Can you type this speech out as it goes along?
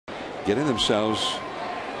getting themselves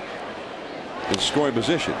in scoring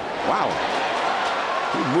position. Wow.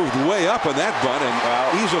 He moved way up on that bunt and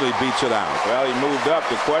easily beats it out. Well, he moved up.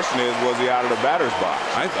 The question is, was he out of the batter's box?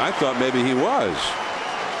 I thought maybe he was.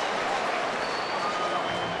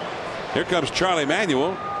 Here comes Charlie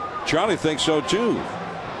Manuel. Charlie thinks so too.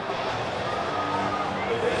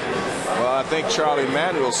 Well, I think Charlie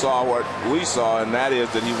Manuel saw what we saw, and that is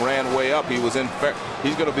that he ran way up. He was in fair.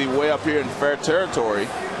 He's going to be way up here in fair territory.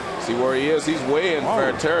 See where he is? He's way in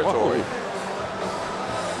fair territory.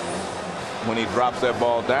 When he drops that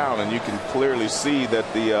ball down, and you can clearly see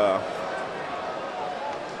that the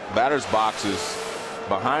batter's box is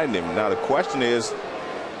behind him. Now the question is,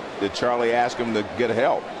 did Charlie ask him to get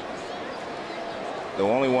help? The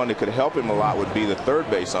only one that could help him a lot would be the third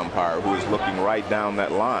base umpire, who is looking right down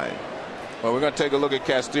that line. Well, we're going to take a look at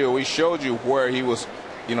Castillo. We showed you where he was,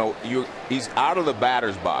 he's out of the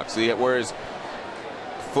batter's box. See where his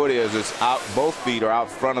foot is, it's out, both feet are out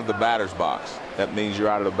front of the batter's box. That means you're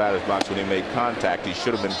out of the batter's box when he made contact. He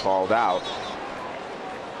should have been called out.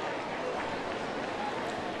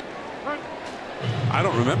 I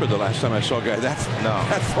don't remember the last time I saw a guy that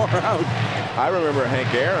far out. I remember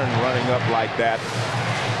Hank Aaron running up like that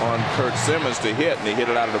on Kurt Simmons to hit, and he hit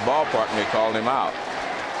it out of the ballpark, and they called him out.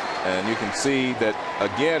 And you can see that,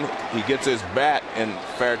 again, he gets his bat in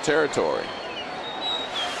fair territory.